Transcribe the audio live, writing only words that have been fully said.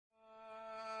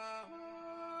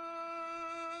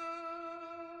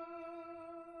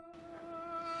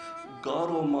God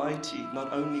Almighty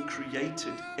not only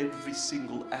created every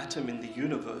single atom in the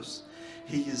universe,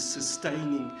 He is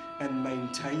sustaining and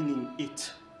maintaining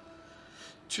it.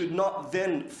 To not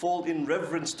then fall in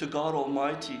reverence to God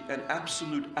Almighty and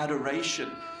absolute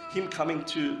adoration, Him coming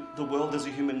to the world as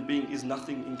a human being is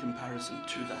nothing in comparison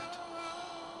to that.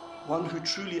 One who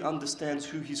truly understands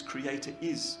who his Creator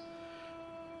is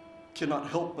cannot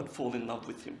help but fall in love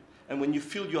with Him. And when you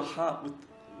fill your heart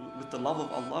with the love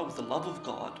of Allah, with the love of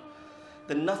God,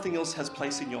 then nothing else has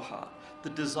place in your heart. The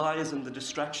desires and the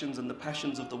distractions and the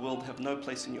passions of the world have no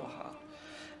place in your heart.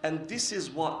 And this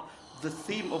is what the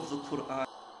theme of the Quran.